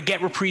 Go to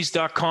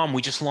getreprise.com.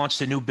 We just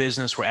launched a new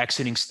business. We're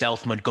exiting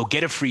stealth mode. Go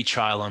get a free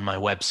trial on my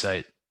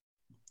website.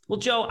 Well,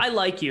 Joe, I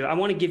like you. I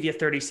want to give you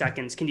 30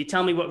 seconds. Can you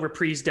tell me what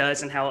Reprise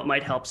does and how it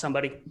might help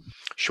somebody?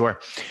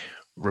 Sure.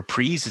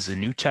 Reprise is a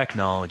new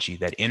technology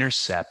that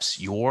intercepts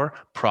your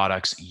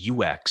product's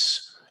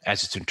UX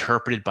as it's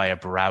interpreted by a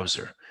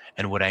browser.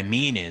 And what I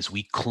mean is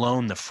we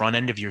clone the front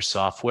end of your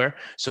software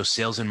so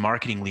sales and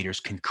marketing leaders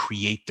can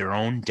create their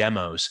own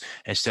demos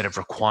instead of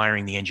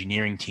requiring the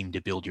engineering team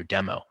to build your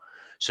demo.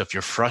 So if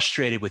you're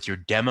frustrated with your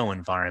demo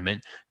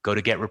environment, go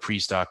to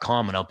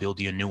getreprise.com and I'll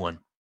build you a new one.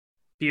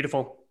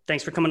 Beautiful.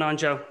 Thanks for coming on,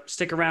 Joe.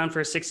 Stick around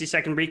for a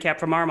 60-second recap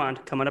from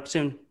Armand coming up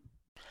soon.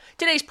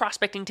 Today's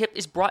prospecting tip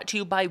is brought to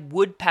you by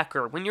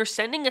Woodpecker. When you're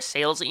sending a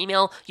sales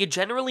email, you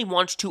generally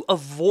want to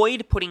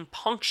avoid putting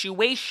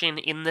punctuation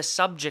in the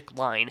subject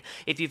line.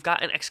 If you've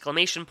got an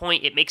exclamation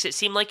point, it makes it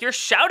seem like you're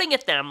shouting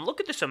at them, look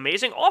at this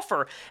amazing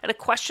offer, and a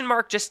question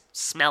mark just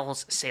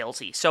smells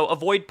salesy, so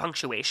avoid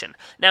punctuation.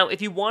 Now,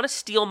 if you want to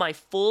steal my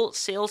full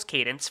sales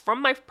cadence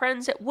from my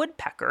friends at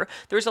Woodpecker,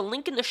 there's a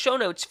link in the show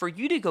notes for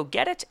you to go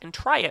get it and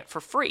try it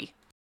for free.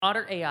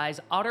 Otter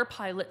AI's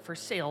Autopilot for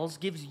Sales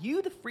gives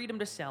you the freedom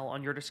to sell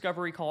on your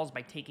discovery calls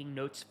by taking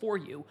notes for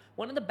you.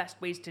 One of the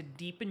best ways to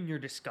deepen your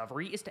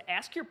discovery is to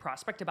ask your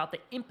prospect about the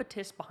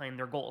impetus behind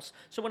their goals.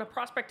 So when a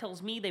prospect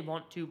tells me they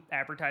want to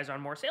advertise on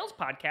more sales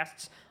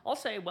podcasts, I'll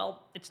say,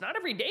 well, it's not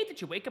every day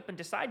that you wake up and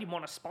decide you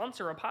want to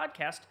sponsor a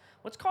podcast.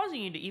 What's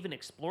causing you to even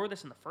explore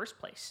this in the first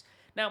place?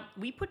 Now,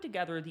 we put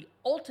together the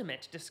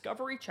ultimate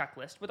discovery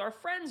checklist with our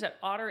friends at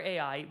Otter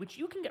AI, which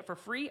you can get for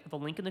free at the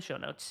link in the show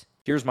notes.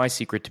 Here's my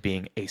secret to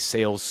being a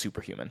sales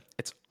superhuman.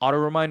 It's auto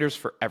reminders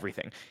for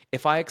everything.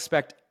 If I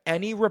expect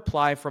any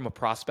reply from a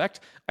prospect,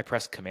 I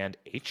press Command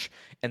H,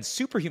 and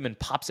Superhuman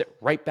pops it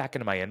right back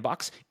into my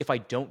inbox if I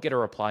don't get a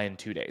reply in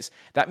 2 days.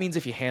 That means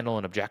if you handle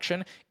an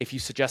objection, if you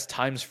suggest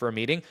times for a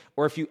meeting,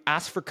 or if you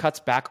ask for cuts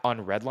back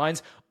on red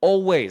lines,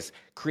 always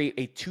create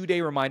a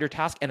 2-day reminder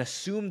task and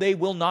assume they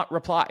will not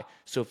reply.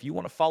 So if you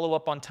want to follow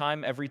up on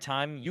time every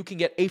time, you can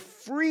get a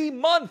free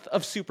month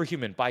of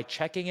Superhuman by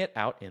checking it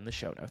out in the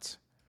show notes.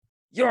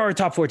 Your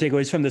top 4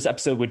 takeaways from this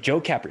episode with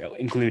Joe Caprio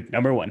include: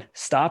 number 1,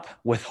 stop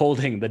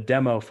withholding the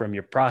demo from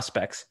your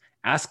prospects.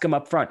 Ask them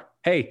up front.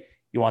 Hey,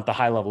 you want the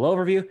high level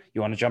overview?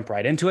 You want to jump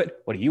right into it?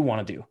 What do you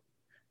want to do?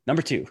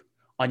 Number 2,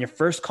 on your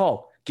first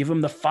call, give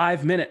them the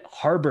 5-minute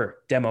harbor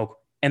demo.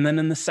 And then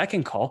in the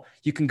second call,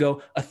 you can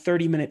go a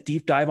 30-minute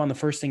deep dive on the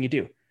first thing you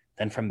do.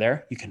 Then from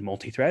there, you can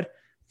multi-thread,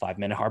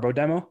 5-minute harbor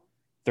demo,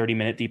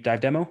 30-minute deep dive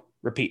demo,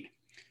 repeat.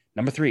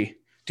 Number 3,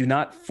 do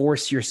not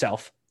force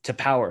yourself to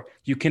power.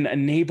 You can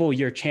enable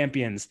your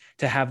champions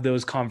to have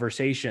those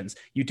conversations.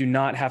 You do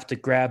not have to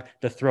grab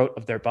the throat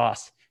of their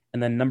boss.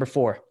 And then number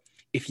 4,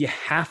 if you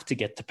have to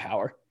get to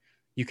power,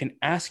 you can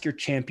ask your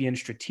champion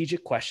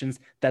strategic questions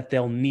that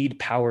they'll need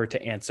power to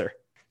answer.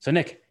 So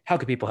Nick, how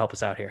can people help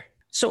us out here?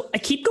 So I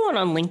keep going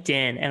on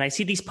LinkedIn and I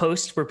see these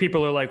posts where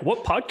people are like,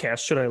 what podcast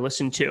should I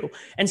listen to?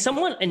 And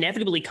someone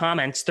inevitably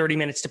comments 30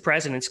 Minutes to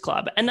President's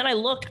Club. And then I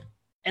look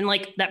and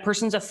like that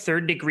person's a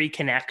third-degree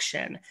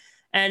connection.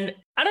 And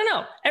I don't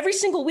know, every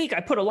single week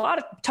I put a lot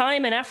of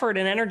time and effort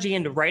and energy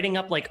into writing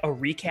up like a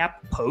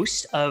recap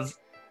post of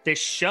this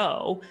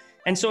show.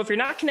 And so if you're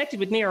not connected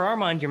with me or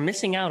Armand, you're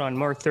missing out on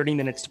more 30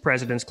 Minutes to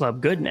President's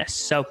Club goodness.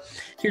 So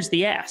here's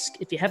the ask.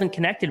 If you haven't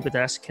connected with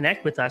us,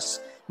 connect with us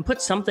and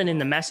put something in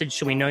the message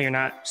so we know you're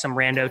not some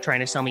rando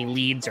trying to sell me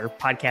leads or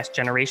podcast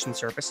generation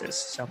services.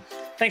 So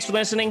thanks for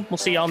listening. We'll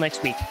see y'all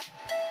next week.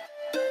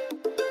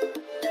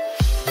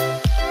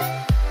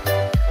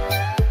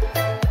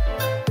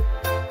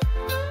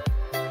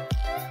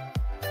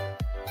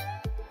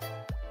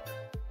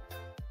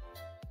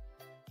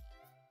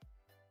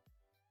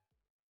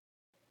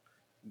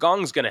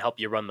 Gong's going to help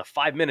you run the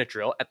 5-minute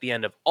drill at the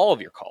end of all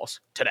of your calls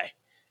today.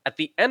 At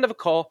the end of a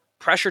call,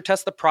 pressure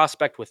test the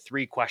prospect with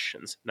 3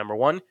 questions. Number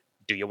 1,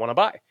 do you want to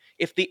buy?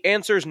 If the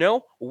answer is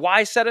no,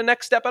 why set a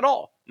next step at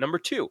all? Number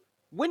 2,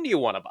 when do you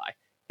want to buy?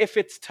 If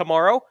it's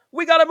tomorrow,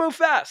 we got to move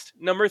fast.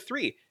 Number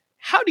 3,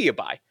 how do you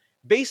buy?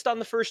 Based on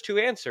the first 2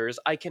 answers,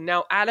 I can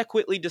now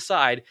adequately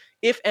decide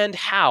if and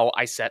how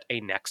I set a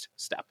next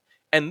step.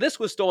 And this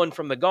was stolen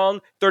from the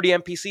Gong 30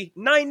 MPC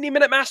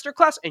 90-minute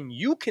masterclass, and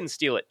you can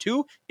steal it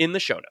too in the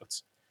show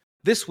notes.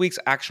 This week's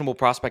actionable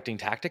prospecting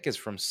tactic is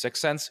from 6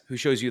 Sense, who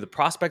shows you the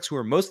prospects who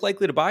are most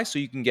likely to buy so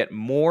you can get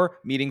more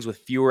meetings with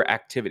fewer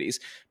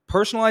activities.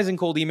 Personalizing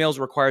cold emails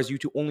requires you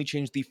to only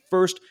change the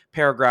first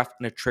paragraph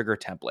in a trigger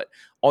template.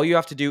 All you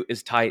have to do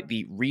is tie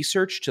the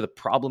research to the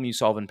problem you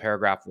solve in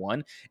paragraph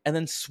 1, and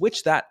then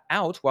switch that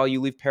out while you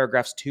leave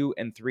paragraphs 2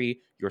 and 3,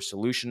 your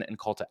solution and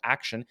call to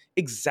action,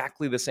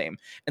 exactly the same.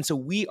 And so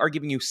we are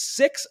giving you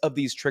 6 of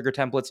these trigger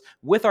templates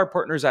with our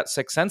partners at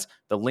 6 Sense.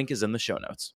 The link is in the show notes.